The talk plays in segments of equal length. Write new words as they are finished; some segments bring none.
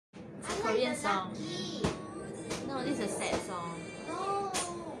Korean song. No, this is a sad song.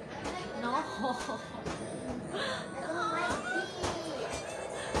 No.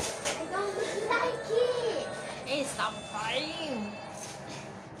 Hey, stop crying.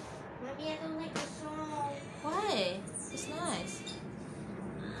 Mommy, I don't like the song. Why? It's nice.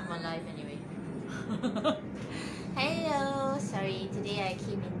 I'm alive anyway. Hello, sorry, today I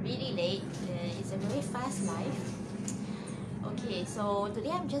came in really late. It's a very fast life. Okay, so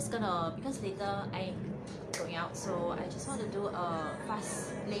today I'm just gonna, because later I'm going out, so I just want to do a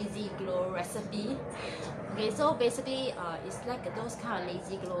fast lazy glow recipe. Okay, so basically it's like those kind of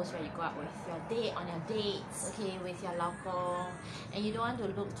lazy glows where you go out with your date on your dates, okay, with your laoppo, and you don't want to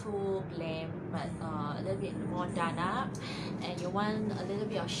look too glam but a little bit more done up, and you want a little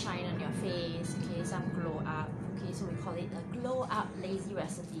bit of shine on your face, okay, some glow up. Okay, so we call it a glow up lazy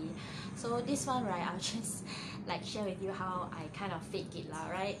recipe. So this one, right, I'll just like share with you how I kind of fake it lah,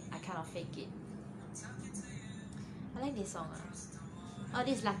 right? I kind of fake it. I like this song. Oh,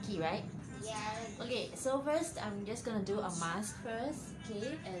 this is Lucky, right? Yeah. Okay, so first I'm just gonna do a mask first,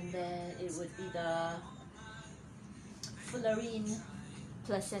 okay, and then it would be the Fullerene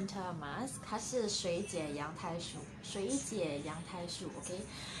placenta mask. 它是水解阳台素，okay.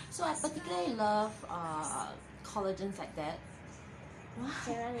 So I particularly love collagens like that.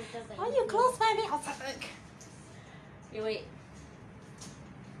 Why you close my mouth? Wait.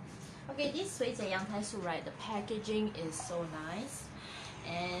 Okay, this 水解阳台素, right? The packaging is so nice.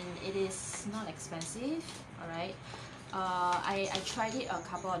 And it is not expensive, alright. I tried it a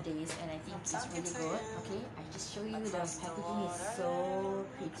couple of days and I think it's really good. Okay, I just show you the packaging is so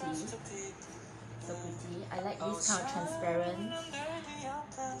pretty. So pretty. I like this kind of transparent.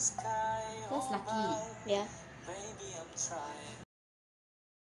 That's Lucky. Yeah.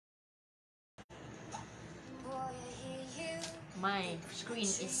 My screen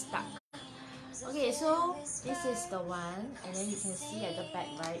is stuck. Okay, so this is the one, and then you can see at the back,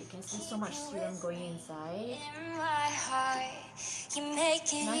 right? You can see so much serum going inside.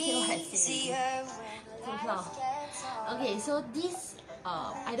 Okay, so this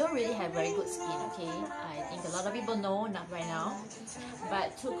I don't really have very good skin, okay? I think a lot of people know, not right now.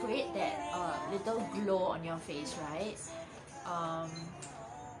 But to create that little glow on your face, right?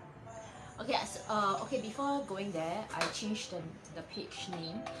 Okay, before going there, I changed the page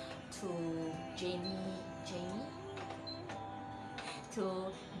name to Jam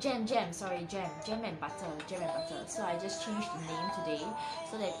and Butter. So I just changed the name today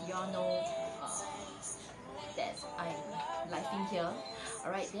so that y'all know that I'm living here.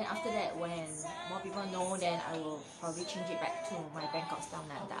 Alright, then after that, when more people know, then I will probably change it back to my Bangkok Style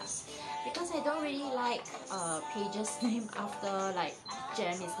Nanda, because I don't really like pages named after like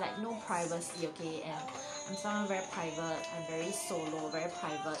Jam. It's like no privacy, okay, and I'm someone very private. I'm very solo, very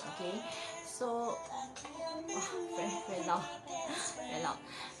private, okay. So very loud. Very loud.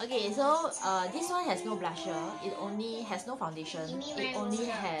 Okay, so this one has no blusher. It only has no foundation. It only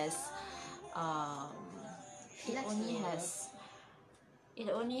has it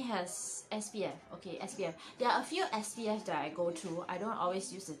only has SPF. Okay, SPF. There are a few SPF that I go to. I don't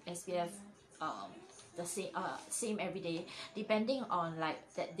always use the SPF the same every day, depending on like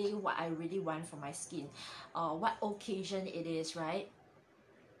that day what I really want for my skin, what occasion it is, right?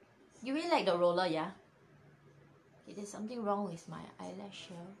 You really like the roller, yeah? Okay, there's something wrong with my eyelash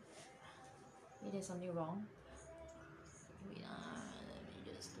here. Okay, there's something wrong. Wait, let me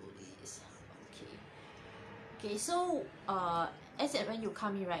just do this. Okay, so as and when you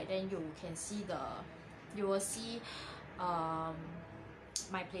come in, right, then you can see you will see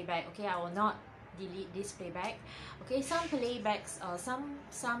my playback. Okay, I will not delete this playback. Okay, some playbacks, some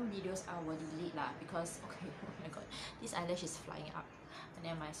videos I will delete lah, because okay, oh my god, this eyelash is flying up. And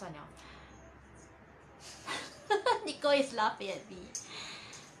then my son now. Nico is laughing at me.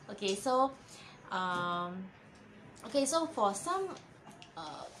 Okay, so for some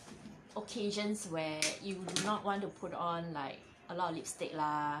occasions where you do not want to put on like a lot of lipstick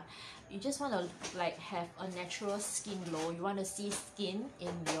lah, you just want to like have a natural skin glow. You want to see skin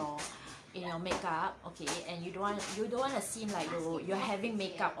in your makeup, okay, and you don't want to seem like you're having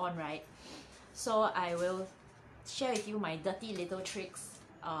makeup on, right? So I will share with you my dirty little tricks.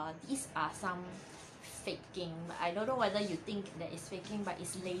 These are some faking. I don't know whether you think that it's faking, but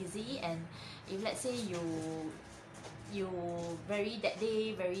it's lazy. And if let's say you that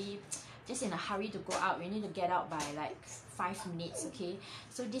day very just in a hurry to go out, you need to get out by like 5 minutes, okay?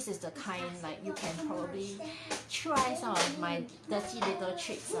 So this is the kind, like, you can probably try some of my dirty little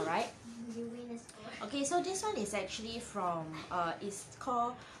tricks, alright? Okay, so this one is actually from it's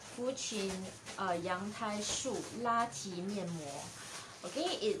called 福琴阳台树拉提面膜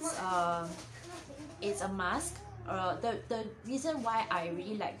Okay, it's a mask. The reason why I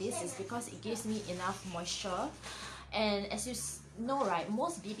really like this is because it gives me enough moisture, and as you know, right,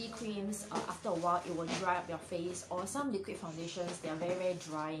 most BB creams after a while it will dry up your face, or some liquid foundations they are very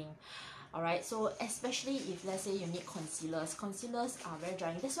drying. Alright, so especially if let's say you need concealers are very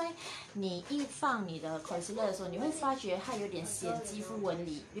drying. That's why 你一放你的 concealer 的时候，你会发觉它有点显肌肤纹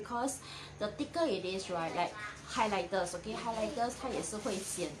理 because the thicker it is, right, like highlighters, okay, highlighters 它也是会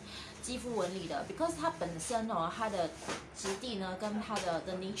显肌肤纹理的 because 它本身哦，它的质地呢跟它的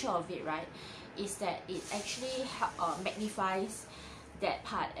the nature of it, right, is that it actually magnifies that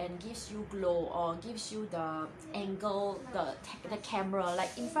part and gives you glow, or gives you the angle, the camera, like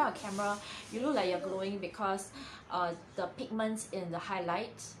in front of camera you look like you're glowing because the pigments in the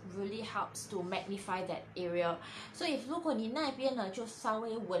highlight really helps to magnify that area. So if 如果你那边呢就稍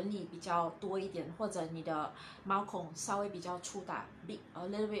微纹理比较多一点，或者你的毛孔稍微比较粗大 a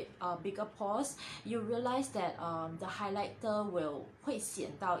little bit bigger pores, you realize that the highlighter will 会显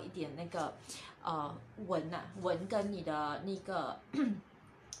到一点那个纹跟你的那个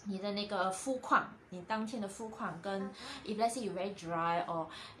你的那个肤况，你当天的肤况跟 if let's say you very dry, or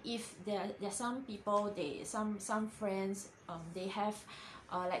if there some people some friends they have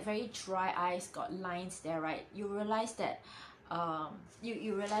like very dry eyes, got lines there, right, you realize that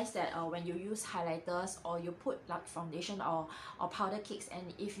you realize that when you use highlighters or you put like foundation or powder cakes,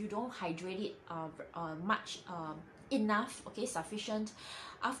 and if you don't hydrate it much enough, okay, sufficient,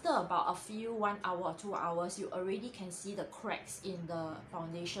 after about a few 1 hour or 2 hours, you already can see the cracks in the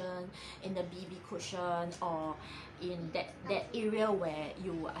foundation, in the BB cushion, or in that area where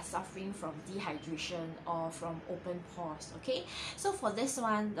you are suffering from dehydration or from open pores. Okay, so for this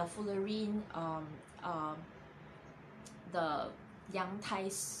one, the Fullerene the 羊胎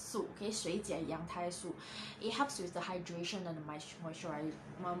素 okay, 水解羊胎素 it helps with the hydration and the moisture,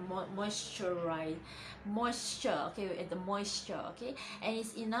 okay, and the moisture, okay, and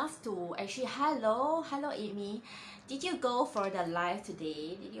it's enough to actually hello Amy, did you go for the live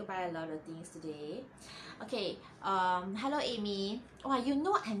today? Did you buy a lot of things today? Okay, hello Amy. Wow, you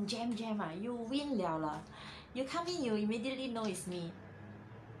know I'm Jam you win 了了. You come in, you immediately know it's me.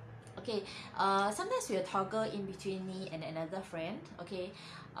 Okay, sometimes we'll toggle in between me and another friend. Okay,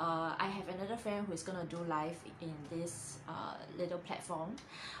 I have another friend who is gonna do live in this little platform.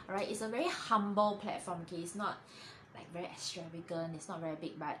 Alright, it's a very humble platform. Okay, it's not like very extravagant, it's not very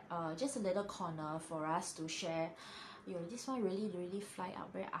big, but just a little corner for us to share. Yo, this one really fly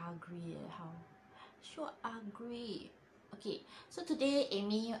out very ugly. How so ugly. Okay, so today,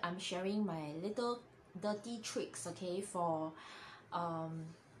 Amy, I'm sharing my little dirty tricks, okay, for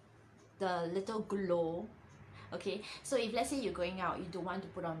the little glow. Okay, so if let's say you're going out, you don't want to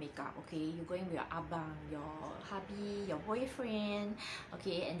put on makeup, okay, you're going with your abang, your hubby, your boyfriend,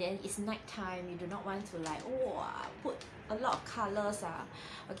 okay, and then it's night time, you do not want to like put a lot of colors,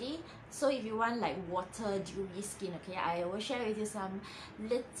 okay, so if you want like water dewy skin, okay, I will share with you some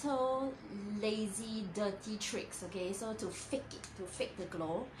little lazy dirty tricks, okay, so to fake the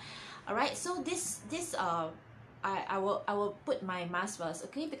glow. Alright, so this I will put my mask first,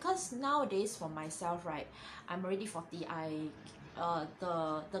 okay, because nowadays for myself, right, I'm already 40.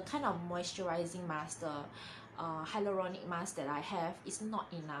 The kind of moisturizing mask, the hyaluronic mask that I have is not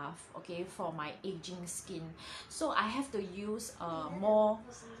enough, okay, for my aging skin, so I have to use a more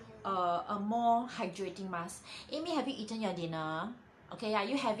hydrating mask. Amy, have you eaten your dinner? Okay, are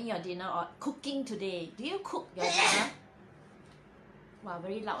you having your dinner or cooking today? Do you cook your dinner? Wow,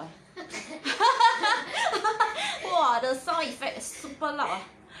 very loud. Wow, the sound effect is super loud.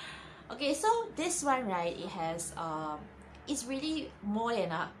 Okay, so this one, right, it has it's really more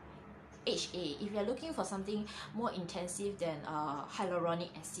than a HA. If you're looking for something more intensive than hyaluronic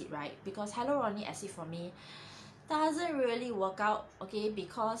acid, right, because hyaluronic acid for me doesn't really work out, okay,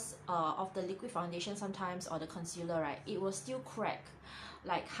 because of the liquid foundation sometimes, or the concealer, right, it will still crack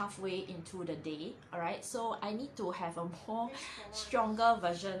like halfway into the day. Alright, so I need to have a more stronger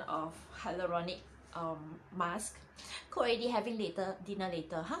version of hyaluronic mask. Cook already, having dinner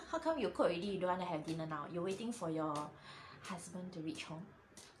later. Huh? How come you cook already, you don't want to have dinner now? You're waiting for your husband to reach home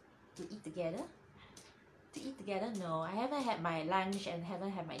to eat together? To eat together? No, I haven't had my lunch and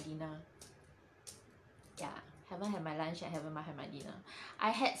haven't had my dinner. Yeah, haven't had my lunch and haven't had my dinner.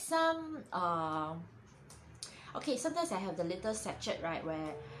 I had some okay, sometimes I have the little sachet, right,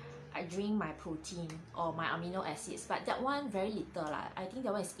 where I drink my protein or my amino acids, but that one very little lah. I think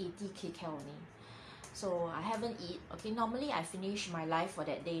that one is 80 kcal only. So I haven't eat. Okay, normally I finish my life for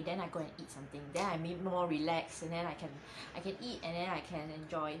that day, then I go and eat something. Then I make more relaxed, and then I can eat, and then I can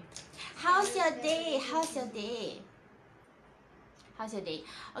enjoy. How's your day? How's your day? How's your day?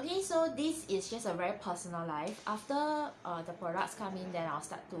 Okay, so this is just a very personal life. After the products come in, then I'll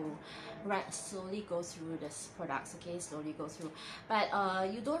start to slowly go through this products. Okay, slowly go through. But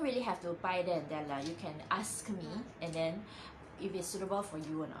you don't really have to buy there and then lah. You can ask me, and then if it's suitable for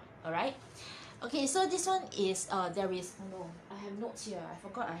you or not. Alright. Okay, so this one is there is, oh no, I have notes here. I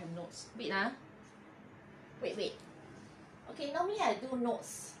forgot I have notes. Wait wait. Okay, normally I do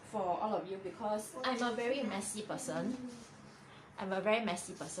notes for all of you because I'm a very messy person. I'm a very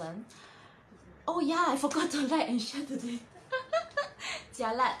messy person. Oh yeah, I forgot to like and share today.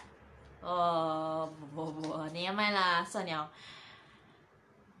 Jialat. Never mind lah, 算了.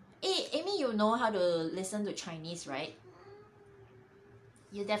 Hey, Amy, you know how to listen to Chinese, right?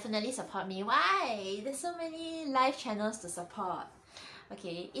 You definitely support me. Why? There's so many live channels to support.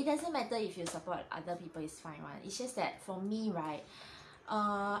 Okay, it doesn't matter if you support other people, it's fine one. It's just that for me, right,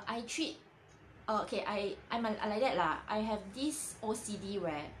 I treat okay, I'm like that lah. I have this OCD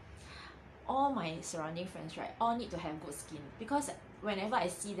where all my surrounding friends, right, all need to have good skin, because whenever I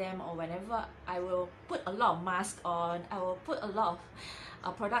see them or whenever I will put a lot of mask on, I will put a lot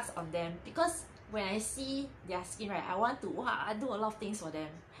of products on them, because when I see their skin, right, I want to do a lot of things for them.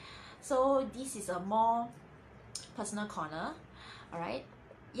 So this is a more personal corner. Alright,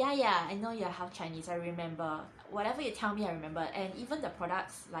 yeah, I know you're half Chinese, I remember. Whatever you tell me, I remember. And even the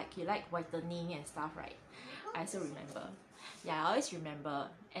products, like you like whitening and stuff, right? I also remember. Yeah, I always remember.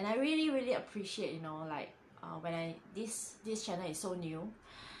 And I really appreciate, you know, like when this channel is so new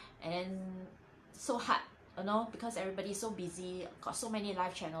and then so hard, you know, because everybody's so busy, got so many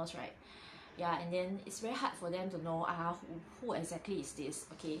live channels, right? Yeah, and then it's very hard for them to know who exactly is this,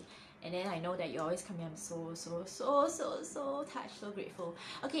 okay? And then I know that you always come here. I'm so touched, so grateful.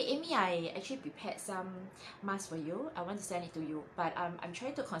 Okay, Amy, I actually prepared some masks for you. I want to send it to you, but I'm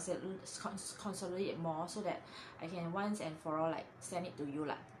trying to consolidate more so that I can once and for all like send it to you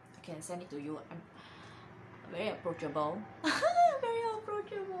lah. I can send it to you. I'm very approachable. Very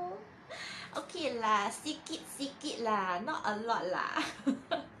approachable. Okay lah, sikit lah, not a lot lah.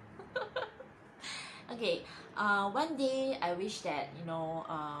 Okay, one day I wish that, you know,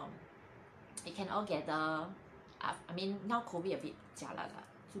 it can all gather. I mean, now COVID a bit jialat lah.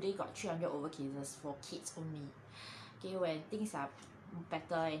 Today got 300 over cases for kids only. Okay, when things are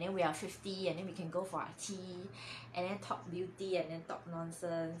better and then we are 50 and then we can go for our tea and then talk beauty and then talk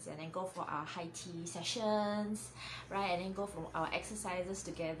nonsense and then go for our high tea sessions, right? And then go for our exercises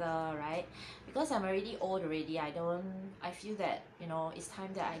together, right? Because I'm already old already, I feel that, you know, it's time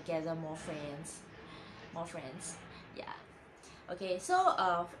that I gather more friends. Yeah. Okay, so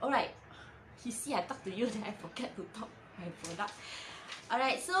alright. You see, I talk to you, then I forget to talk my product.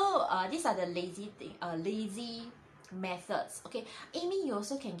 Alright, so these are the lazy methods. Okay, Amy, you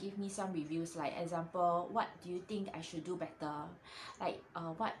also can give me some reviews, like example, what do you think I should do better? Like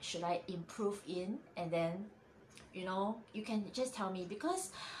what should I improve in? And then, you know, you can just tell me,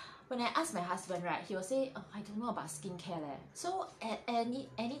 because when I ask my husband, right, he will say, oh, I don't know about skincare leh. So at any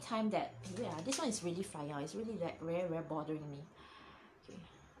time that, yeah, this one is really flying out. It's really like very bothering me. Okay,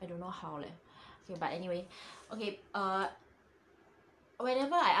 I don't know how leh. Okay, but anyway, okay,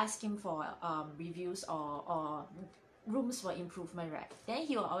 whenever I ask him for reviews or rooms for improvement, right, then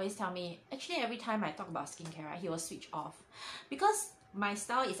he will always tell me, actually every time I talk about skincare, right, he will switch off, because my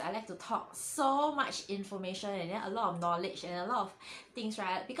style is I like to talk so much information and then a lot of knowledge and a lot of things,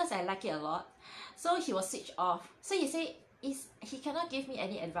 right, because I like it a lot. So he will switch off. So he say he cannot give me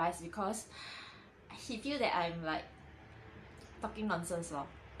any advice because he feel that I'm like talking nonsense lor.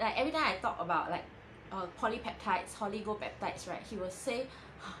 Like every time I talk about like polypeptides, oligopeptides, right, he will say,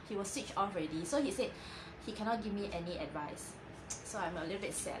 he will switch off already. So he said he cannot give me any advice. So I'm a little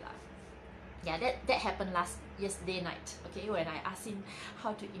bit sad lah. Yeah, that happened yesterday night. Okay, when I asked him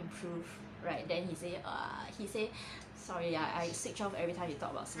how to improve, right, then he say sorry, I switch off every time you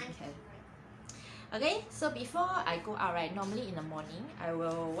talk about skincare. Okay, so before I go out, right, normally in the morning I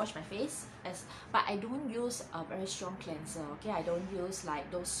will wash my face, but I don't use a very strong cleanser. Okay, I don't use like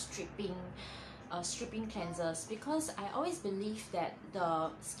those stripping cleansers, because I always believe that the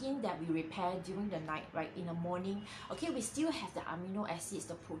skin that we repair during the night, right, in the morning, okay, we still have the amino acids,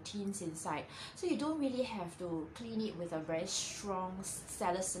 the proteins inside, so you don't really have to clean it with a very strong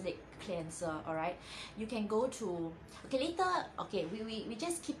salicylic cleanser. Alright, you can go to, okay, later, okay, we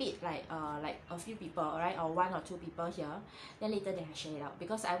just keep it like a few people, alright, or 1 or 2 people here, then later they can share it out,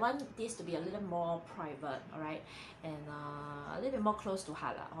 because I want this to be a little more private, alright, and a little bit more close to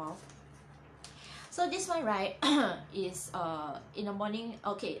heart lah. So this one, right, is in the morning.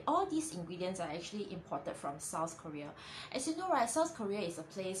 Okay, all these ingredients are actually imported from South Korea. As you know, right, South Korea is a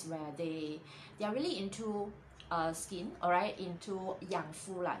place where they are really into skin, all right, into yang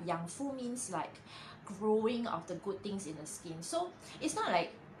fu lah. Yang fu means like growing of the good things in the skin. So it's not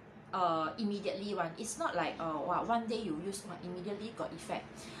like immediately one. It's not like wow, one day you use one immediately got effect.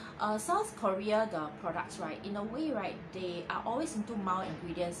 South Korea, the products, right, in a way, right, they are always into mild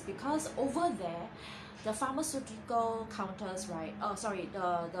ingredients because over there the pharmaceutical counters, right,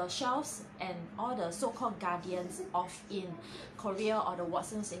 the shelves and all the so-called guardians of in Korea or the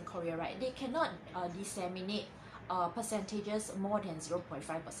Watsons in Korea, right, they cannot disseminate percentages more than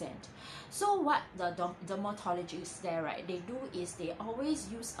 0.5%. So what the dermatologists there, right, they do is they always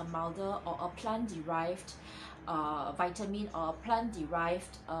use a milder or a plant-derived vitamin or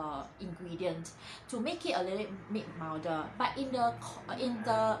plant-derived ingredient to make it a little bit milder. But in the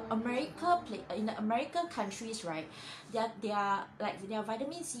American countries, right, their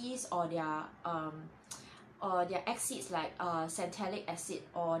vitamin C's or their acids like salicylic acid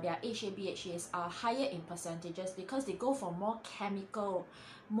or their HA/BHAs are higher in percentages because they go for more chemical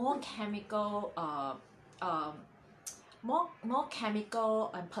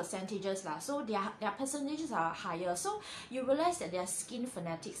percentages lah. So their percentages are higher. So you realize that their skin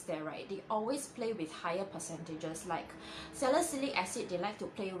fanatics there, right, they always play with higher percentages. Like salicylic acid, they like to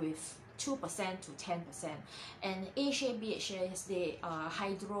play with 2% to 10%, and HA/BHAs, they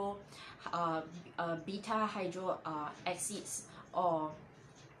beta hydro acids or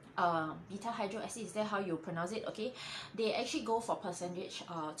beta hydro acid, is that how you pronounce it? Okay, they actually go for percentage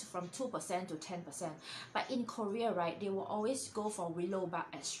from 2% to 10%. But in Korea, right, they will always go for willow bark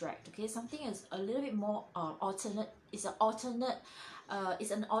extract. Okay, something is a little bit more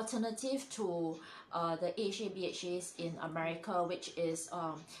it's an alternative to the HA/BHAs in America, which is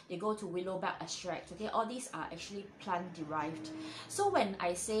they go to willow bark extract. Okay, all these are actually plant derived. So when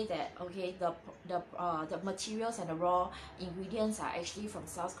I say that, okay, the materials and the raw ingredients are actually from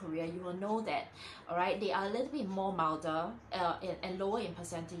South Korea, you will know that, all right, they are a little bit more milder and lower in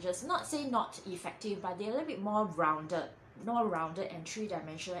percentages. Not say not effective, but they're a little bit more rounded and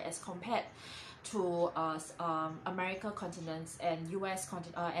three-dimensional as compared to America continents and US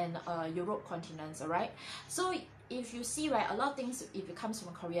and Europe continents, alright? So if you see, right, a lot of things, if it comes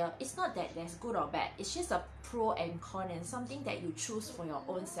from Korea, it's not that there's good or bad, it's just a pro and con and something that you choose for your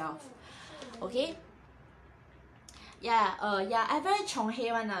own self. Okay? Yeah, I very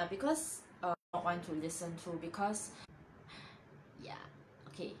chonghei one because I don't want to listen to because yeah,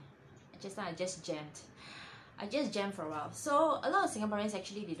 okay. Just now I just jammed for a while. So a lot of Singaporeans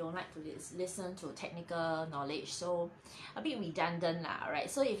actually, they don't like to listen to technical knowledge, so a bit redundant lah, right?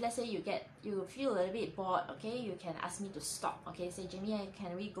 So if let's say you feel a little bit bored, okay, you can ask me to stop. Okay, say, Jamie,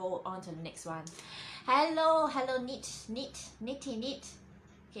 can we go on to the next one? Hello Nitty,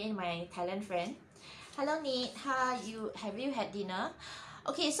 okay, my Thailand friend. Hello Nit, have you had dinner?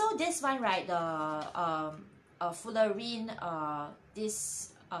 Okay, so this one, right, the Fullerene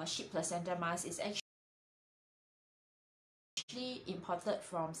this sheep placenta mask is actually imported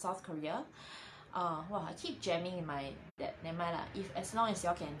from South Korea. Wow, I keep jamming in my never mind lah. If as long as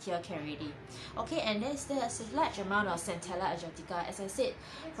y'all can hear, can already. Okay, and there's a large amount of Centella asiatica. As I said,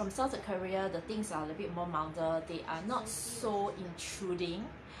 from South Korea, the things are a little bit more milder. They are not so intruding.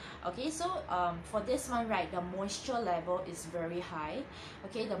 Okay, so for this one, right, the moisture level is very high.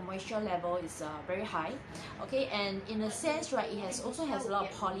 Okay, the moisture level is very high. Okay, and in a sense, right, it also has a lot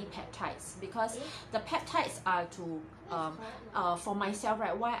of polypeptides because the peptides are to for myself,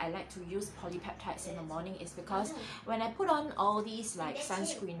 right, why I like to use polypeptides in the morning is because when I put on all these like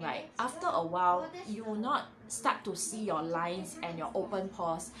sunscreen, right, after a while you will not start to see your lines and your open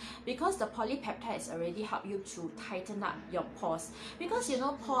pores because the polypeptides already help you to tighten up your pores. Because you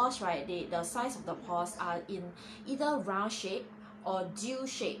know, pores, right, the size of the pores are in either round shape or dew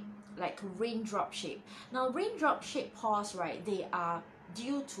shape, like raindrop shape. Now raindrop shape pores, right, they are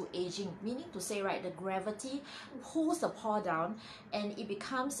due to aging, meaning to say, right, the gravity pulls the pore down and it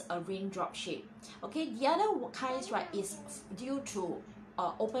becomes a raindrop shape. Okay, the other kinds, right, is due to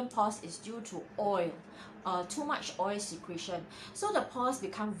open pores is due to oil, too much oil secretion, so the pores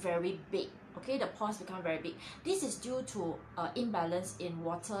become very big. Okay, the pores become very big. This is due to imbalance in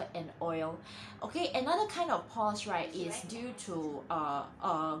water and oil. Okay, another kind of pores, right, is due to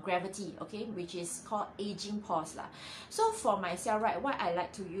gravity, okay, which is called aging pores lah. So for myself, right, why I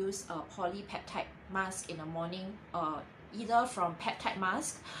like to use a polypeptide mask in the morning, either from peptide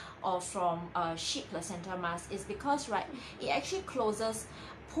mask or from sheep placenta mask, is because, right, it actually pulls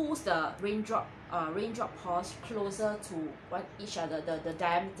the raindrop pores closer to each other, the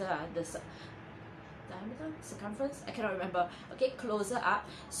diameter, circumference, I cannot remember. Okay, closer up,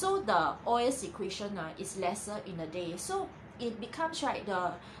 so the oil secretion is lesser in the day. So it becomes, right,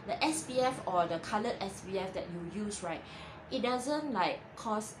 the SPF or the colored SPF that you use, right, it doesn't like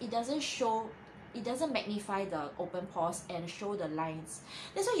it doesn't magnify the open pores and show the lines.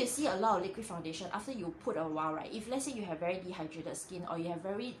 That's why you see a lot of liquid foundation after you put a while, right? If let's say you have very dehydrated skin or you have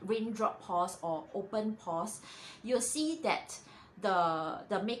very raindrop pores or open pores, you'll see that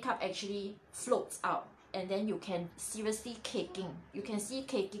the makeup actually floats out, and then you can seriously caking. You can see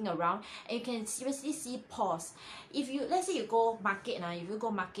caking around, and you can seriously see pores. If you, let's say you go market now, if you go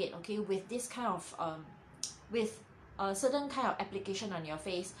market, okay, with this kind of with a certain kind of application on your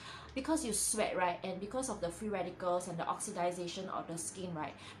face, because you sweat, right, and because of the free radicals and the oxidization of the skin,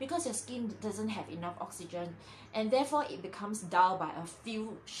 right, because your skin doesn't have enough oxygen, and therefore it becomes dull by a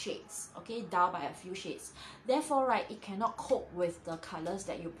few shades, okay, dull by a few shades. Therefore, right, it cannot cope with the colors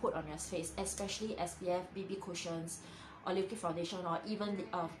that you put on your face, especially SPF, BB cushions, or liquid foundation, or even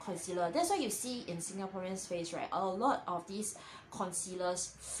concealer. That's why you see in Singaporeans' face, right, a lot of these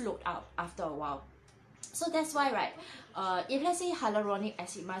concealers float out after a while. So that's why, right, if let's say hyaluronic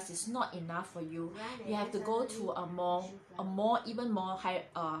acid mask is not enough for you, you have to go to even more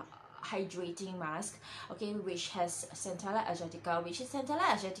hydrating mask, okay, which has Centella asiatica, which is Centella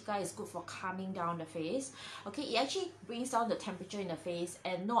asiatica is good for calming down the face, okay. It actually brings down the temperature in the face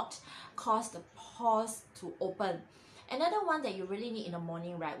and not cause the pores to open. Another one that you really need in the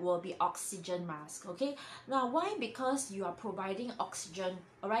morning, right, will be oxygen mask, okay. Now, why? Because you are providing oxygen,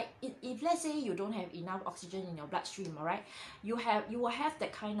 all right. If let's say you don't have enough oxygen in your bloodstream, all right, you will have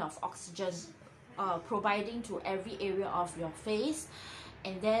that kind of oxygen providing to every area of your face,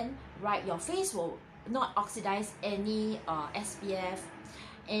 and then, right, your face will not oxidize any SPF,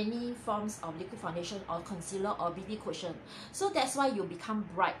 any forms of liquid foundation or concealer or BB cushion. So that's why you become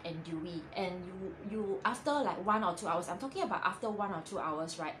bright and dewy, and you after like 1 or 2 hours, I'm talking about after 1 or 2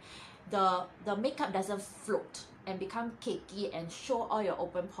 hours, right, the makeup doesn't float and become cakey and show all your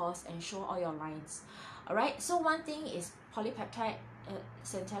open pores and show all your lines. All right, so one thing is polypeptide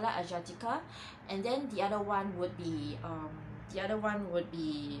Centella asiatica, and then the other one would be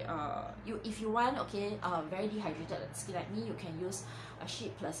if you want, okay, very dehydrated skin like me, you can use a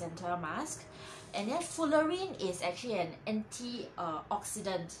sheet placenta mask. And then fullerene is actually an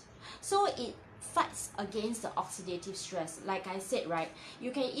antioxidant, so it fights against the oxidative stress. Like I said, right,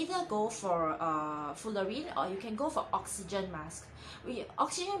 you can either go for fullerene or you can go for oxygen mask.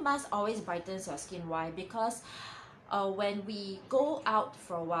 Oxygen mask always brightens your skin. Why? Because when we go out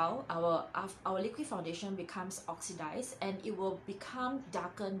for a while, our liquid foundation becomes oxidized and it will become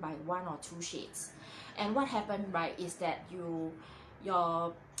darkened by 1 or 2 shades. And what happened, right, is that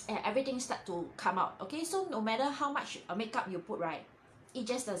everything start to come out, okay. So no matter how much makeup you put, right, it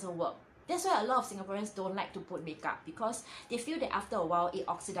just doesn't work. That's why a lot of Singaporeans don't like to put makeup, because they feel that after a while it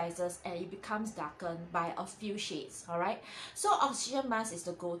oxidizes and it becomes darkened by a few shades. All right, so oxygen mask is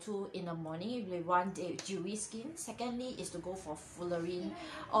the go-to in the morning if you want dewy skin. Secondly is to go for fullerene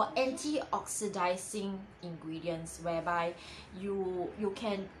or anti-oxidizing ingredients, whereby you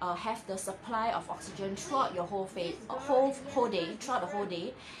can have the supply of oxygen throughout your whole face, whole day, throughout the whole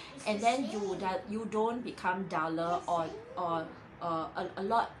day, and then you don't become duller or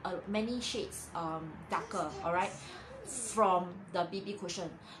many shades darker, all right, from the BB cushion.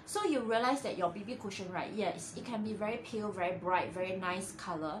 So you realize that your BB cushion, right, yes, it can be very pale, very bright, very nice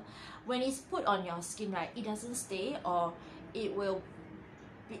color. When it's put on your skin, right, it doesn't stay, or it will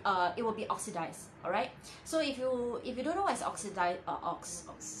be oxidized. All right, so if you don't know what is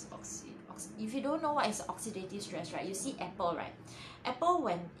if you don't know what is oxidative stress, right, you see apple, right, apple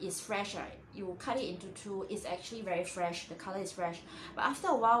when it's fresh, right, you cut it into two, it's actually very fresh, the color is fresh, but after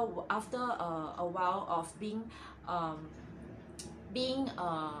a while of being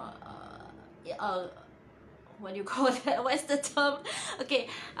what do you call that? What's the term? Okay,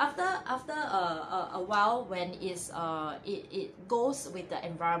 after a while, when it goes with the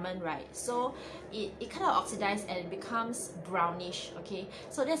environment, right? So it kind of oxidizes and becomes brownish. Okay,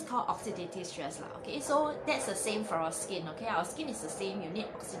 so that's called oxidative stress, lah. Okay, so that's the same for our skin. Okay, our skin is the same. You need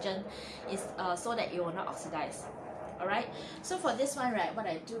oxygen, so that it will not oxidize. All right. So for this one, right, what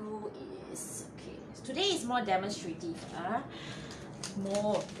I do is, okay, today is more demonstrative.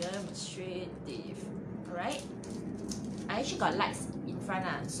 More demonstrative. Right, I actually got lights in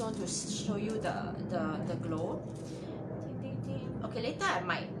front, so to show you the glow. Okay, later I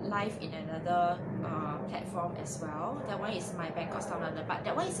might live in another platform as well. That one is my Bangkok Style London, but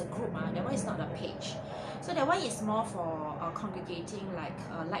that one is a group, that one is not a page. So that one is more for congregating like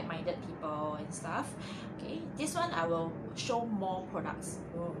like-minded people and stuff. Okay, this one I will show more products.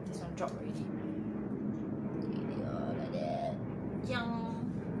 Oh, this one dropped already. Like that. Yang.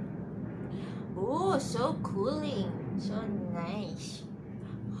 Oh, so cooling. So nice.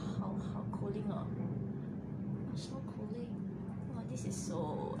 How cooling, oh. So cooling. Oh, this is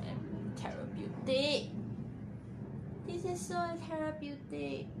so therapeutic. This is so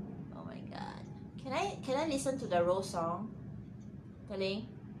therapeutic. Oh my god. Can I listen to the Rose song? Darling?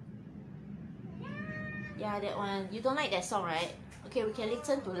 Yeah, that one. You don't like that song, right? Okay, we can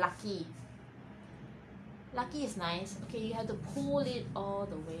listen to Lucky. Lucky is nice. Okay, you have to pull it all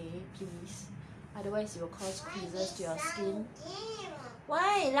the way, please. Otherwise, it will cause creases to your skin.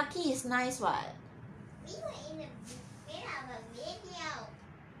 Why? Lucky is nice, what? We were in the middle of a video.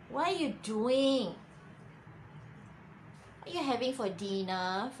 What are you doing? What are you having for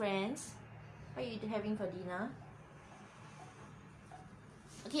dinner, friends? What are you having for dinner?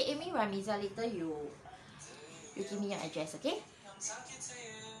 Okay, Amy Ramiza, later you give me your address, okay?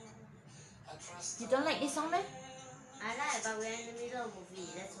 You don't like this song, man? I like, but we're in the middle of a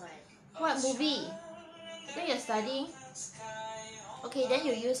movie, that's why. What movie? Then you're studying? Okay, then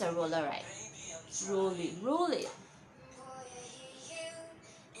you use a roller, right? Roll it, roll it.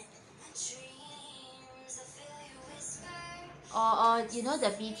 Or you know the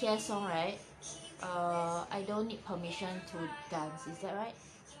BTS song, right? I don't need permission to dance. Is that right?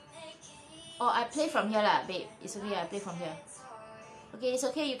 Oh, I play from here lah, babe. It's okay, I play from here. Okay, it's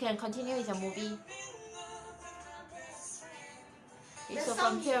okay. You can continue with the movie. Okay, so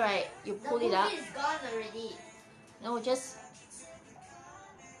from here, right, you pull it up. The movie is gone already. No, just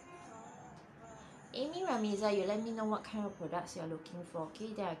Amy Ramiza, you let me know what kind of products you're looking for, okay?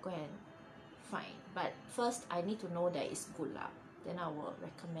 Then I go and find. But first, I need to know that it's good lah. Then I will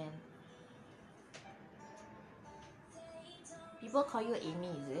recommend. People call you Amy,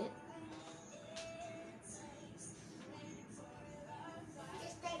 is it?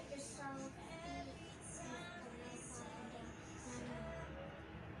 Just take the song.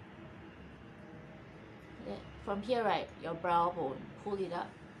 Yeah. From here, right, your brow bone, pull it up.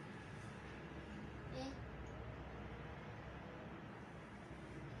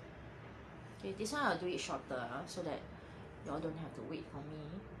 Okay, this one I'll do it shorter so that y'all don't have to wait for me.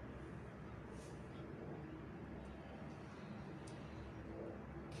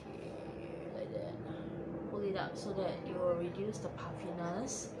 Okay, like that. Pull it up so that it will reduce the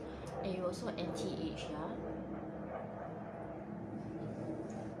puffiness and you also anti-age, yeah?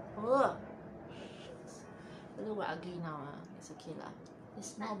 Oh! You look ugly now, it's okay lah. It's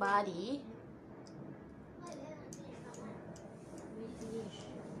small body.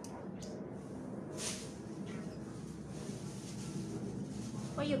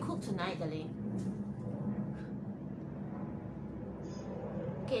 What you cook tonight, darling?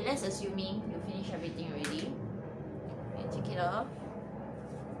 Okay, let's assuming you finish everything already. Okay, take it off.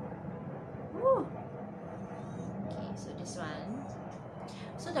 Woo! Okay, so this one.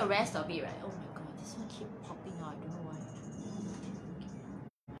 So the rest of it, right? Oh my god, this one keep popping out. I don't know why.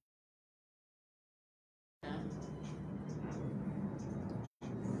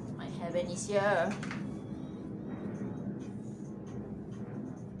 My heaven is here.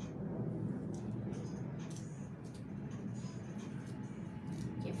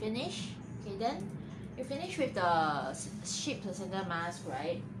 Finish. Okay, then you finish with the sheep placenta mask,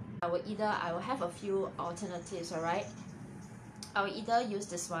 right? I will have a few alternatives, alright? I will either use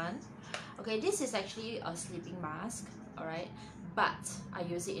this one. Okay, this is actually a sleeping mask, alright? But I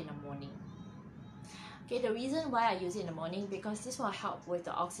use it in the morning. Okay, the reason why I use it in the morning, because this will help with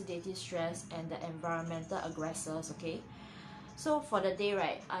the oxidative stress and the environmental aggressors, okay? So for the day,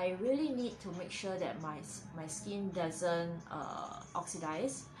 right, I really need to make sure that my skin doesn't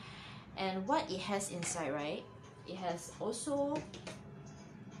oxidize. And what it has inside, right, it has also,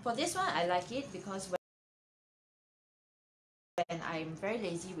 for this one I like it because when I'm very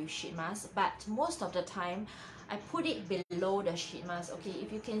lazy with sheet mask, but most of the time I put it below the sheet mask. Okay,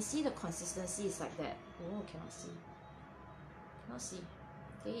 if you can see the consistency is like that. Oh, cannot see.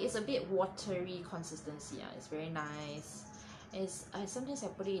 Okay, it's a bit watery consistency. Yeah, it's very nice. Sometimes I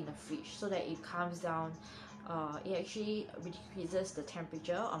put it in the fridge so that it calms down. It actually decreases the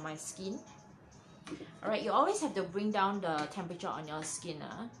temperature on my skin. Alright, you always have to bring down the temperature on your skin.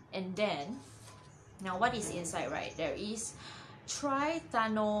 And then, now what is inside, right? There is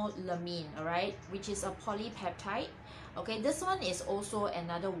trithanolamine, alright, which is a polypeptide. Okay, this one is also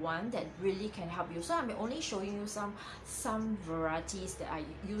another one that really can help you. So I'm only showing you some varieties that I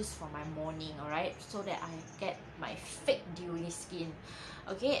use for my morning, alright, so that I get my fake dewy skin.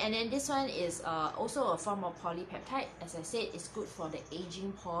 Okay, and then this one is also a form of polypeptide. As I said, it's good for the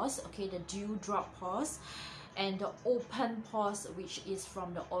aging pores, okay, the dewdrop pores, and the open pores, which is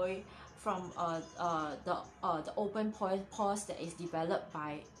from the oil the open pores that is developed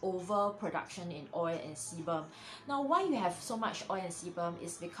by overproduction in oil and sebum. Now, why you have so much oil and sebum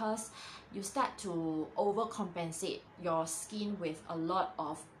is because you start to overcompensate your skin with a lot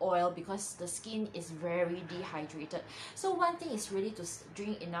of oil because the skin is very dehydrated. So one thing is really to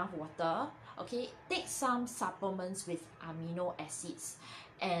drink enough water. Okay, take some supplements with amino acids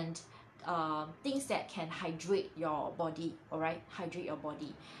and things that can hydrate your body. All right, hydrate your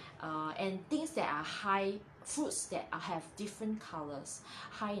body. And things that are high, fruits that have different colors,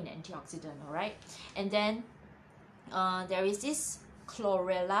 high in antioxidant. All right, and then there is this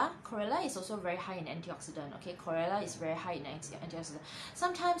chlorella. Chlorella is also very high in antioxidant. Okay, chlorella is very high in antioxidant.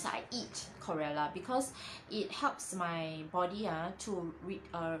 Sometimes I eat chlorella because it helps my body to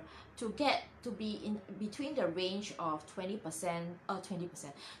get to be in between the range of 20%,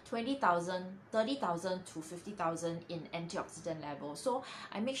 20,000, 30,000 to 50,000 in antioxidant level. So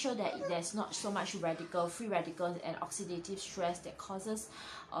I make sure that there's not so much free radicals and oxidative stress that causes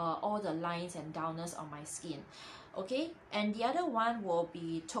all the lines and dullness on my skin. Okay, and the other one will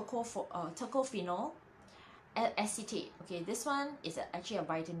be tocophenol acetate. Okay, this one is actually a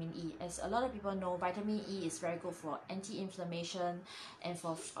vitamin E. As a lot of people know, vitamin E is very good for anti-inflammation and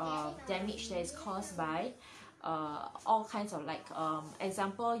for damage that is caused by all kinds of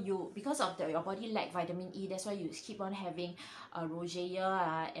example, because of your body lack vitamin E, that's why you keep on having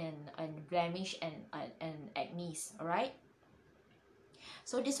rosacea and blemish and acne. All right.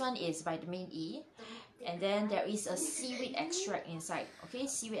 So this one is vitamin E, and then there is a seaweed extract inside. Okay,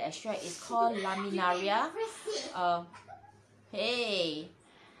 seaweed extract is called laminaria. Hey,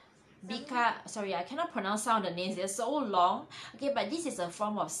 sorry, I cannot pronounce some of the names. They're so long. Okay, but this is a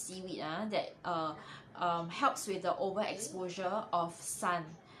form of seaweed that helps with the overexposure of sun.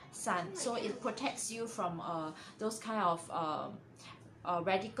 So it protects you from those kind of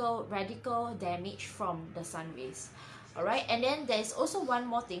radical damage from the sun rays. Alright, and then there's also one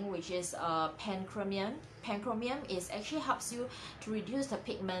more thing, which is pancremium. Pancremium actually helps you to reduce the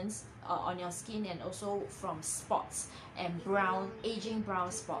pigments on your skin and also from spots and aging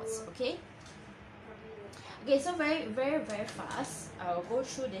brown spots. Okay, so very fast I'll go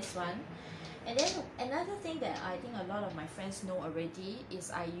through this one. And then another thing that I think a lot of my friends know already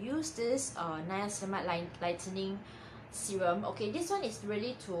is I use this niacinamide lightening serum. Okay, this one is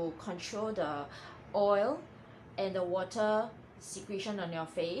really to control the oil and the water secretion on your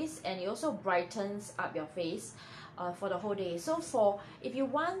face, and it also brightens up your face for the whole day. So if you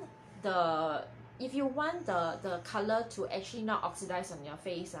want the color to actually not oxidize on your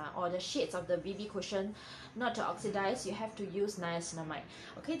face or the shades of the BB cushion not to oxidize, you have to use niacinamide.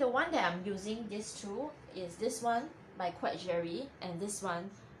 Okay, the one that I'm using this two is this one by Quat Jerry and this one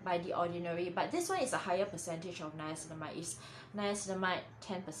by The Ordinary, but this one is a higher percentage of niacinamide. It's niacinamide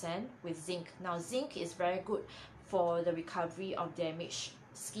 10% with zinc. Now zinc is very good for the recovery of damaged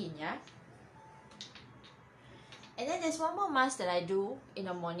skin. Yeah. And then there's one more mask that I do in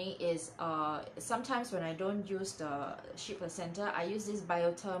the morning is sometimes when I don't use the sheep placenta, I use this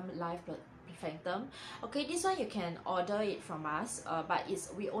Biotherm Live Plankton. Okay, this one you can order it from us, but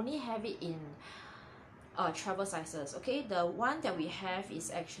we only have it in travel sizes. Okay, the one that we have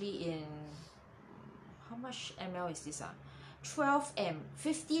is actually in, how much ml is this?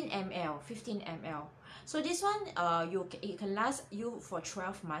 15 ml. So this one it can last you for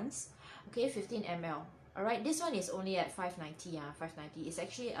 12 months. Okay, 15 ml. Alright, this one is only at $5.90. $5.90. It's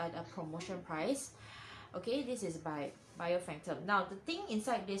actually at a promotion price. Okay, this is by Biophantom. Now the thing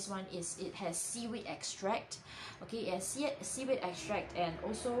inside this one is it has seaweed extract. Okay, it has seaweed extract and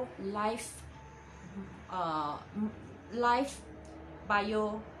also live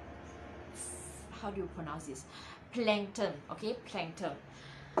bio, how do you pronounce this? Plankton. Okay, plankton.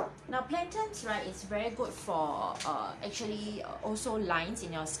 Now planktons, right, is very good for actually also lines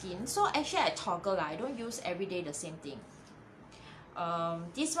in your skin. So actually I toggle. I don't use every day the same thing.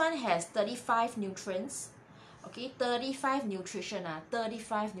 This one has 35 nutrients. Okay, 35 nutrition.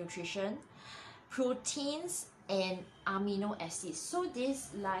 35 nutrition, proteins and amino acids. So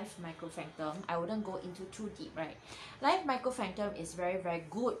this Live Microphantom, I wouldn't go into too deep, right? Live Microphantom is very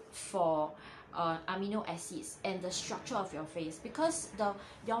good for amino acids and the structure of your face, because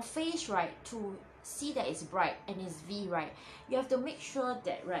your face, right, to see that it's bright and it's V, right, you have to make sure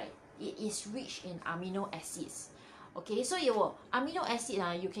that, right, it is rich in amino acids. Okay, so amino acid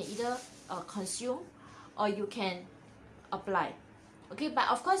you can either consume or you can apply. Okay, but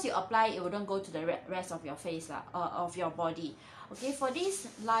of course you apply, it wouldn't go to the rest of your face of your body. Okay, for this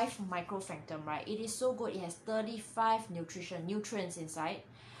Live Microphantom, right, it is so good. It has 35 nutrients inside,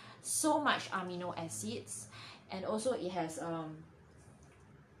 so much amino acids, and also it has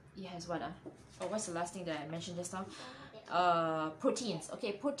it has what? Oh, what's the last thing that I mentioned just now? Proteins.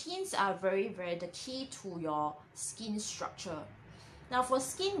 Okay, proteins are very the key to your skin structure. Now for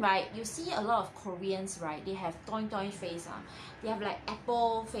skin, right, you see a lot of Koreans, right, they have toin face. They have like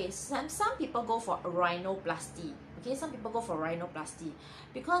apple face. Some people go for rhinoplasty. Okay, some people go for rhinoplasty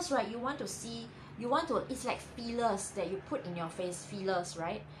because, right, you want to, it's like fillers that you put in your face, fillers,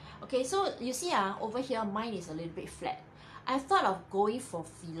 right? Okay, so you see over here, mine is a little bit flat. I thought of going for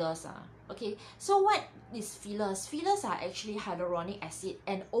fillers. Okay, so what is fillers? Fillers are actually hyaluronic acid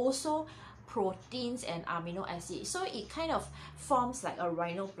and also proteins and amino acids, so it kind of forms like a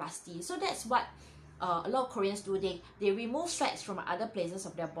rhinoplasty. So that's what a lot of Koreans do. They remove fats from other places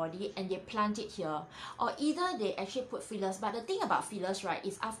of their body and they plant it here, or either they actually put fillers. But the thing about fillers, right,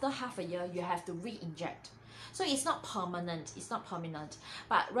 is after half a year you have to re-inject. So it's not permanent,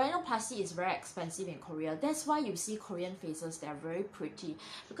 but rhinoplasty is very expensive in Korea. That's why you see Korean faces, they're very pretty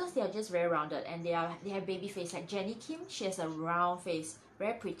because they are just very rounded and they have baby face. Like Jennie Kim, she has a round face,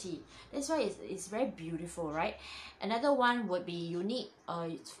 very pretty. That's why it's very beautiful, right? Another one would be unique.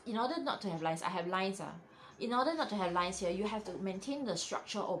 In order not to have lines, I have lines. In order not to have lines here, you have to maintain the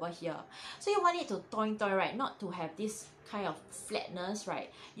structure over here. So you want it to toin, right? Not to have this kind of flatness,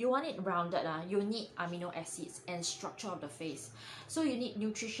 right? You want it rounded. You need amino acids and structure of the face. So you need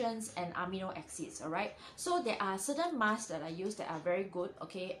nutritions and amino acids, alright? So there are certain masks that I use that are very good,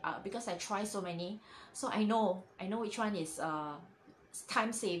 okay? Because I try so many. So I know which one is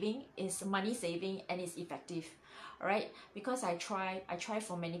time saving, is money saving, and is effective. Alright? Because I try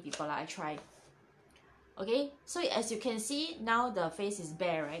for many people. I try. Okay, so as you can see, now the face is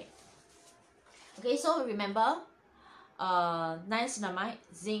bare, right? Okay, so remember, niacinamide,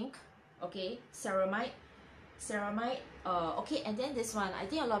 zinc, okay, ceramide, okay, and then this one, I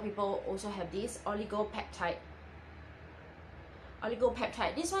think a lot of people also have this, oligopeptide.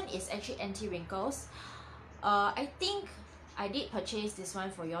 This one is actually anti-wrinkles. I think I did purchase this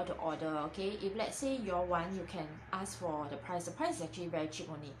one for y'all to order, okay? If let's say y'all want, you can ask for the price. The price is actually very cheap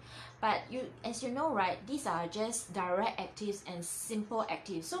only. But as you know, right, these are just direct actives and simple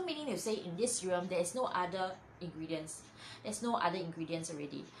actives. So meaning to say in this serum, there is no other ingredients. There's no other ingredients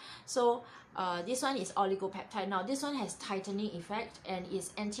already. So this one is oligopeptide. Now this one has tightening effect and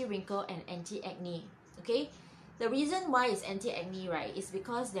is anti-wrinkle and anti-acne, okay? The reason why it's anti-acne, right, is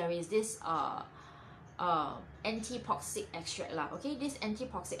because there is this antipoxic extract lah. Okay, this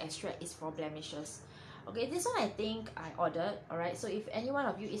antipoxic extract is for blemishes. Okay, this one I think I ordered. Alright, so if any one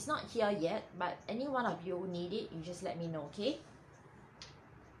of you, it's not here yet, but any one of you need it, you just let me know. Okay,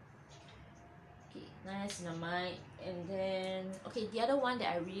 niacinamide. And then okay, the other one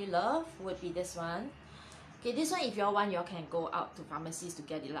that I really love would be this one. Okay, this one, if y'all want, y'all can go out to pharmacies to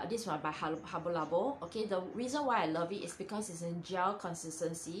get it lah. This one by Habo Labo. Okay, the reason why I love it is because it's in gel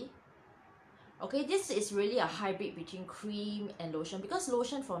consistency. Okay, this is really a hybrid between cream and lotion, because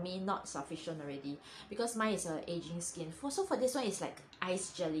lotion for me not sufficient already, because mine is a aging skin. So for this one, it's like ice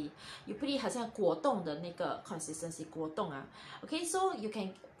jelly. You put it 好像果冻的那个 consistency, 果冻 Okay, so you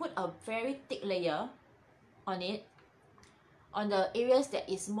can put a very thick layer on it. On the areas that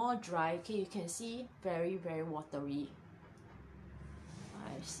is more dry, okay, you can see very watery.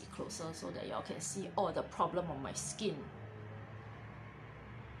 I see closer so that y'all can see all the problem on my skin.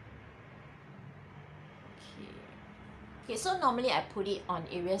 Okay, so normally I put it on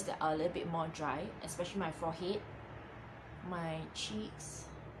areas that are a little bit more dry, especially my forehead, my cheeks.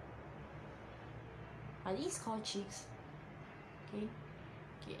 Are these called cheeks? Okay,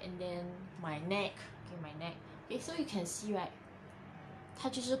 and then my neck. Okay, my neck. Okay, so you can see, right? 它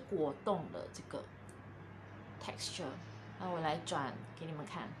就是果冻的这个 texture. 那我来转给你们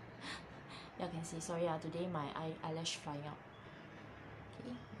看。You can see. Sorry, today my eyelash flying out.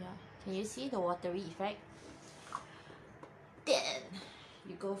 Okay, yeah. Can you see the watery effect? Then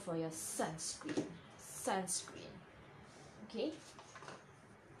you go for your sunscreen.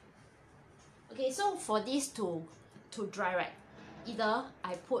 Okay, so for this to dry, right, either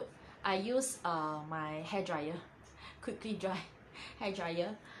I use my hair dryer, quickly dry hair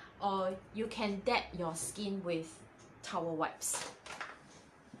dryer, or you can dab your skin with towel wipes.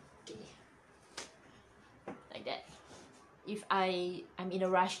 Okay, like that. If I'm in a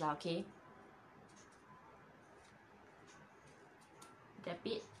rush lah, okay. Dab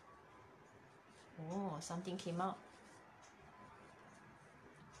it. Oh, something came out.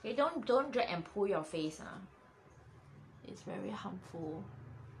 Okay, don't drag and pull your face. It's very harmful.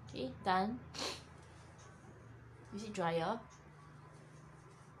 Okay, done. Use it dryer.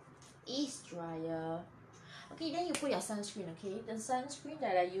 Is dryer. Okay, then you put your sunscreen. Okay, the sunscreen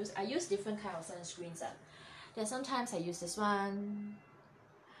that I use different kind of sunscreens. Then sometimes I use this one.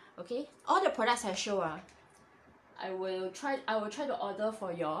 Okay, all the products I show I will try to order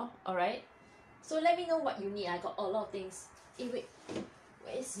for y'all. Alright, so let me know what you need. I got a lot of things. Wait,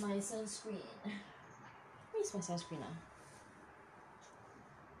 where is my sunscreen? Where is my sunscreen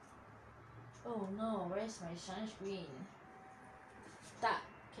Oh no, where's my sunscreen? That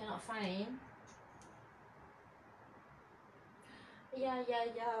cannot find. Yeah,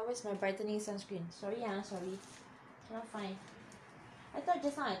 where's my brightening sunscreen? Sorry, sorry, cannot find. I thought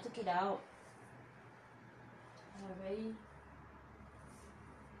just now I took it out. Very.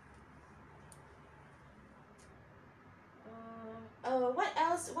 What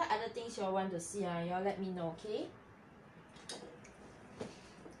else? What other things y'all want to see? Y'all let me know, okay?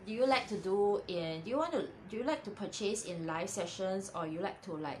 Do you like to do you like to purchase in live sessions, or you like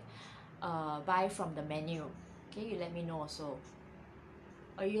to like buy from the menu? Okay, you let me know also.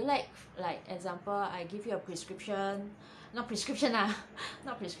 Or you like example, I give you a prescription, not prescription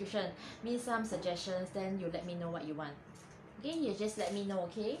not prescription, means some suggestions, then you let me know what you want. Okay, you just let me know,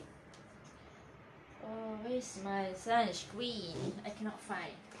 okay? Where's my sunscreen? I cannot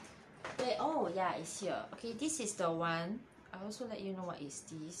find. Okay, oh yeah, it's here. Okay, this is the one. I also let you know what is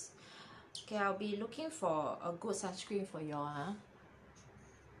this. Okay, I'll be looking for a good sunscreen for y'all.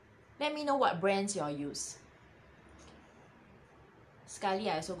 Let me know what brands y'all use. Skyly,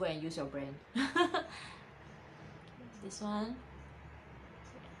 I also go and use your brand. This one.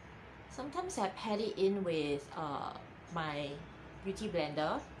 Sometimes I pat it in with my beauty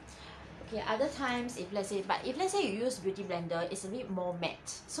blender. Okay, other times if let's say you use beauty blender, it's a bit more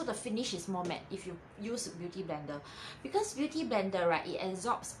matte, so the finish is more matte if you use beauty blender, because beauty blender, right, it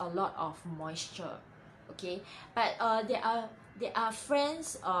absorbs a lot of moisture. Okay, but there are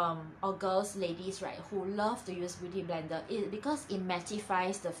friends or girls, ladies, right, who love to use beauty blender because it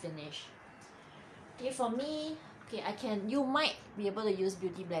mattifies the finish. Okay, for me, okay, you might be able to use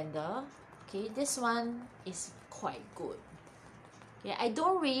beauty blender. Okay, this one is quite good. Okay, I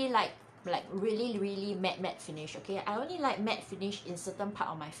don't really like really matte finish. Okay, I only like matte finish in certain part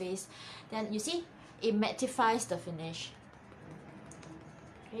of my face. Then you see, it mattifies the finish.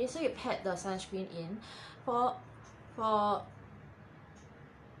 Okay, so you pat the sunscreen in. For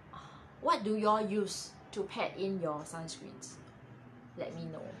what do y'all use to pat in your sunscreens? Let me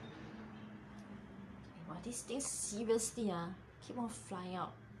know. Wow, these things seriously keep on flying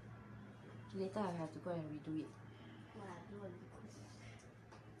out. Later I have to go and redo it.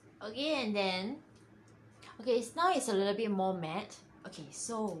 Okay, and then now it's a little bit more matte. Okay,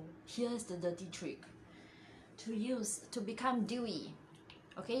 so here's the dirty trick to become dewy.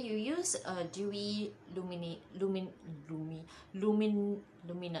 Okay, you use a dewy Luminux.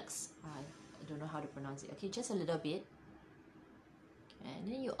 I don't know how to pronounce it. Okay, just a little bit, and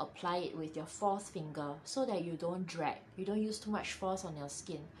then you apply it with your fourth finger so that you don't drag. You don't use too much force on your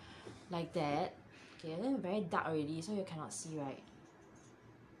skin, like that. Okay, then very dark already, so you cannot see, right?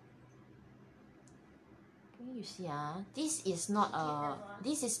 You see, this is not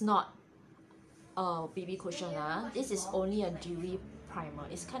a BB cushion, this is only a dewy primer.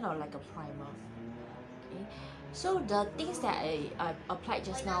 It's kind of like a primer. Okay, so the things that I applied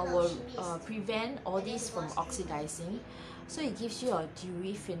just now will prevent all this from oxidizing, so it gives you a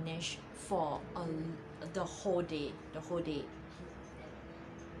dewy finish for the whole day.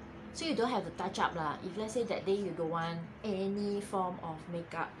 So you don't have to touch up lah. If let's say that day you don't want any form of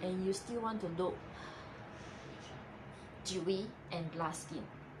makeup and you still want to look dewy and glass skin,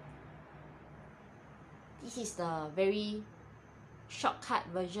 this is the very shortcut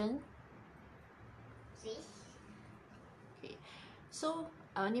version. See? Okay, so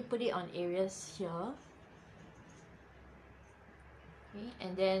I only put it on areas here. Okay,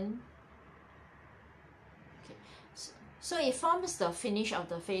 and then so it forms the finish of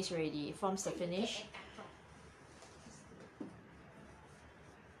the face already. It forms the finish.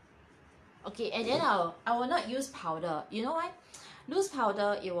 Okay, and then I will not use powder. You know why? Loose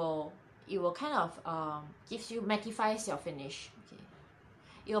powder, it will kind of mattifies your finish. Okay,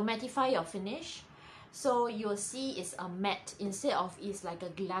 it will mattify your finish, so you will see it's a matte instead of it's like a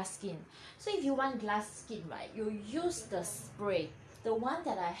glass skin. So if you want glass skin, right, you use the spray, the one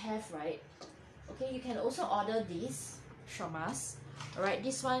that I have, right? Okay, you can also order this from us. Alright,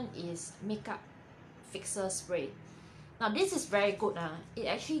 this one is Makeup Fixer Spray. Now this is very good. It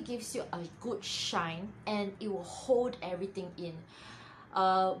actually gives you a good shine and it will hold everything in.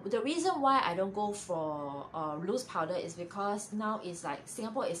 The reason why I don't go for loose powder is because now it's like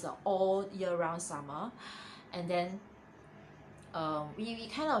Singapore is an all year round summer, and then we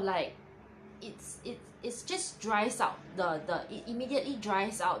kind of like it's just dries out it immediately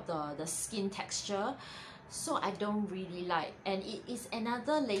dries out the skin texture. so I don't really like, and it is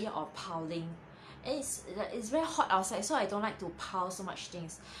another layer of piling. And it's very hot outside, so I don't like to pile so much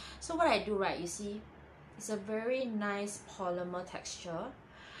things. So what I do, right, you see, it's a very nice polymer texture.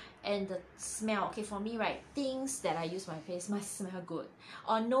 And the smell, okay, for me, right, things that I use my face must smell good,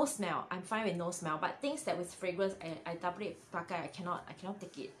 or no smell. I'm fine with no smell, but things that with fragrance, I double it pakai, I cannot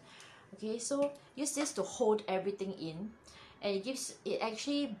take it. Okay, so use this to hold everything in, and it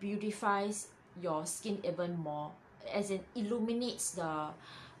actually beautifies your skin even more, as in illuminates the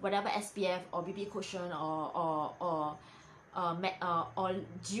whatever SPF or BB cushion or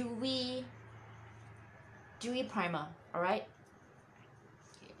dewy primer. All right,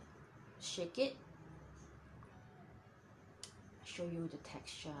 okay. Shake it, show you the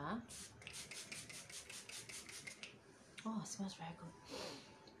texture. Oh, it smells very good,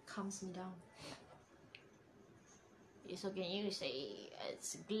 calms me down. So can you say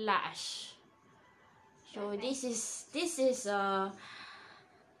it's Glash? So this is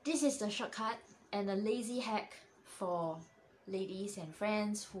the shortcut and a lazy hack for ladies and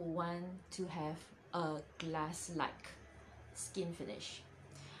friends who want to have a glass-like skin finish.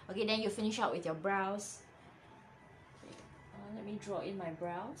 Okay, then you finish out with your brows. Okay, let me draw in my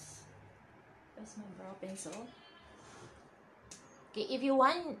brows. Where's my brow pencil? Okay, if you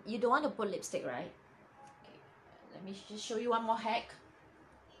don't want to put lipstick, right? Okay, let me just show you one more hack.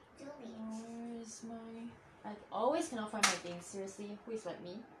 Where's my... I always cannot find my things. Seriously, who is like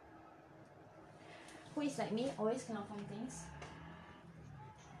me? Who is like me? Always cannot find things.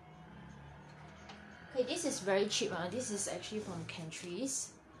 Okay, this is very cheap. This is actually from Catrice.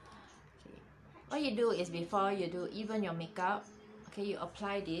 Okay. What you do is, before you do even your makeup, okay, you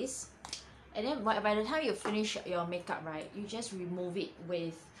apply this, and then by the time you finish your makeup, right, you just remove it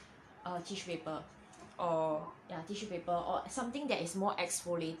with tissue paper, or tissue paper, or something that is more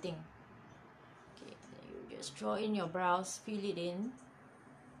exfoliating. Okay, then you just draw in your brows, fill it in.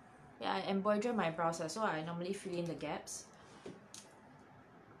 Yeah, I embroider my brows, so I normally fill in the gaps.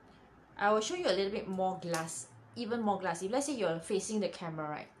 I will show you a little bit more glass, even more glass. If let's say you're facing the camera,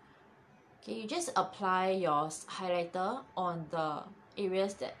 right? Okay, you just apply your highlighter on the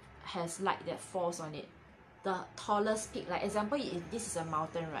areas that has light that falls on it. The tallest peak, like example, if this is a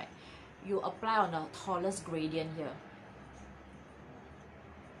mountain, right? You apply on the tallest gradient here.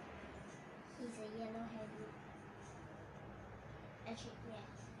 He's a yellow heavy. Actually, yeah.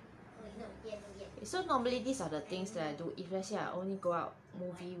 Wait, no, yellow. So normally these are the things that I do. If let's say I only go out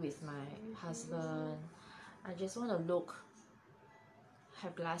movie with my husband, I just want to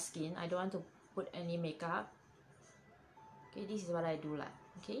have glass skin, I don't want to put any makeup. Okay, this is what I do lah.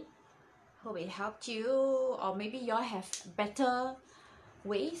 Okay, hope it helped you, or maybe y'all have better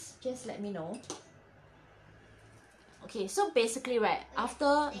ways, just let me know. Okay, so basically, right,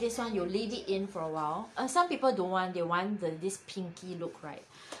 after this one, you leave it in for a while. Some people don't want, they want this pinky look, right?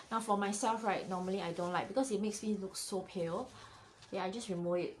 Now for myself, right, normally I don't like, because it makes me look so pale. Yeah, I just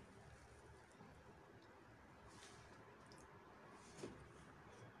remove it.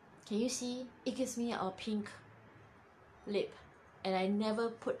 Can you see? It gives me a pink lip, and I never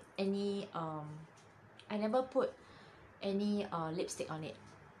put any lipstick on it,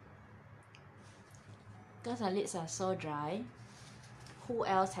 because my lips are so dry. Who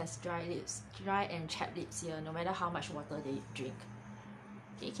else has dry lips, dry and chapped lips here, no matter how much water they drink?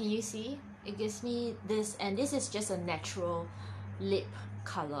 Okay, can you see? It gives me this, and this is just a natural lip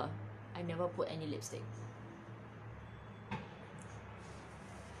color. I never put any lipstick.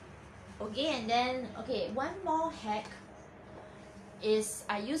 Okay, and then one more hack is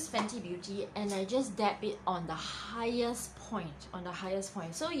I use Fenty Beauty, and I just dab it on the highest point,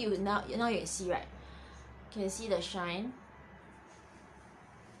 so you now you see, right? Can you see the shine?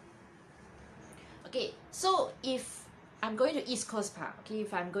 Okay, so if I'm going to East Coast Park, okay,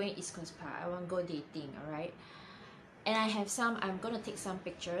 if I'm going East Coast Park, I want to go dating, alright, and I have I'm gonna take some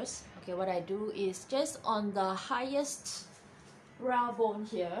pictures. Okay, what I do is just on the highest brow bone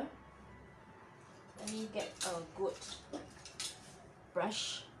here. Let me get a good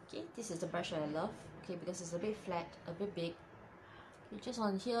brush. Okay, this is the brush that I love. Okay, because it's a bit flat, a bit big. Okay, just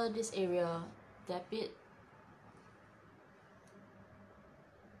on here, this area, dab it.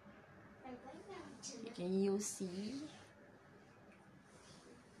 Can you see?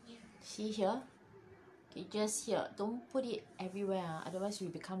 See here? Okay, just here. Don't put it everywhere, otherwise you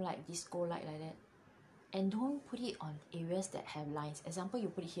become like disco light like that. And don't put it on areas that have lines. Example, you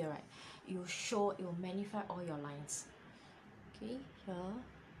put it here, right? It will magnify all your lines. Okay, here.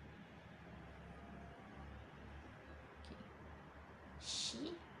 Okay.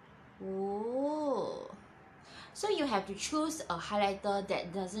 See? Oh. So you have to choose a highlighter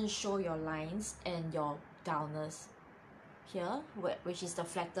that doesn't show your lines and your dullness here, which is the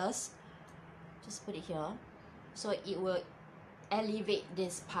flattest. Just put it here, so it will elevate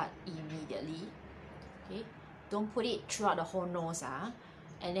this part immediately. Okay, don't put it throughout the whole nose,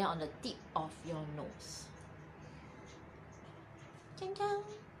 and then on the tip of your nose. Chang chang.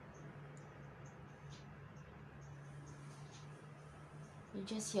 You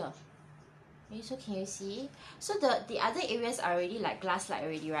just here. Okay, so can you see? So the other areas are already like glass-like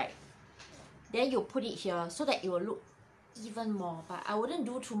already, right? Then you put it here so that it will look even more, but I wouldn't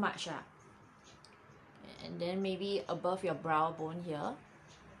do too much. And then maybe above your brow bone here.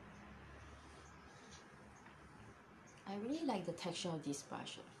 I really like the texture of this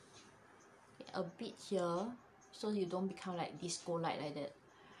brush. Okay, a bit here, so you don't become like disco light like that.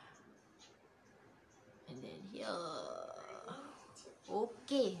 And then here.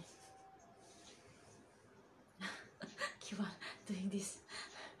 Okay. Keep on doing this.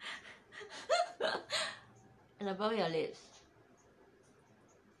 And above your lips.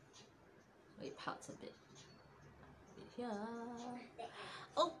 So it pouts a bit. Here.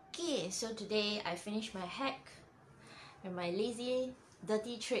 Okay, so today I finished my hack and my lazy,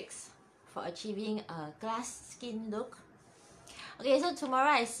 dirty tricks for achieving a glass skin look. Okay, so tomorrow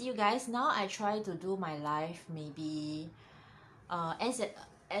I see you guys. Now I try to do my live maybe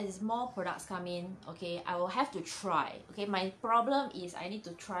as more products come in. Okay, I will have to try. Okay, my problem is I need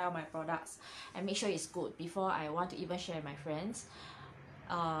to try all my products and make sure it's good before I want to even share with my friends.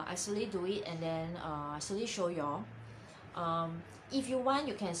 I slowly do it and then I slowly show y'all. If you want,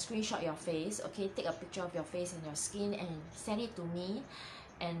 you can screenshot your face. Okay, take a picture of your face and your skin and send it to me,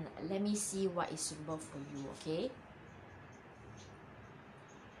 and let me see what is suitable for you. Okay.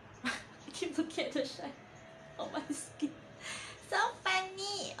 I keep looking at the shine on my skin. So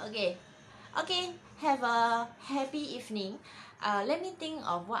funny. Okay. Okay, have a happy evening. Let me think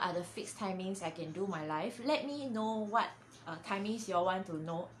of what are the fixed timings I can do my live. Let me know what timings you all want to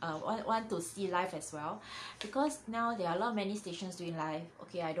know, want to see live as well, because now there are a lot many stations doing live.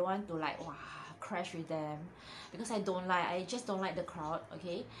 Okay, I don't want to like crash with them, because I just don't like the crowd.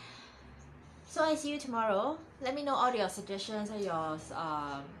 Okay, so I see you tomorrow. Let me know all your suggestions and your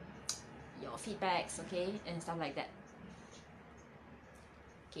feedbacks, okay, and stuff like that.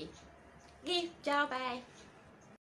 Okay, ciao, bye.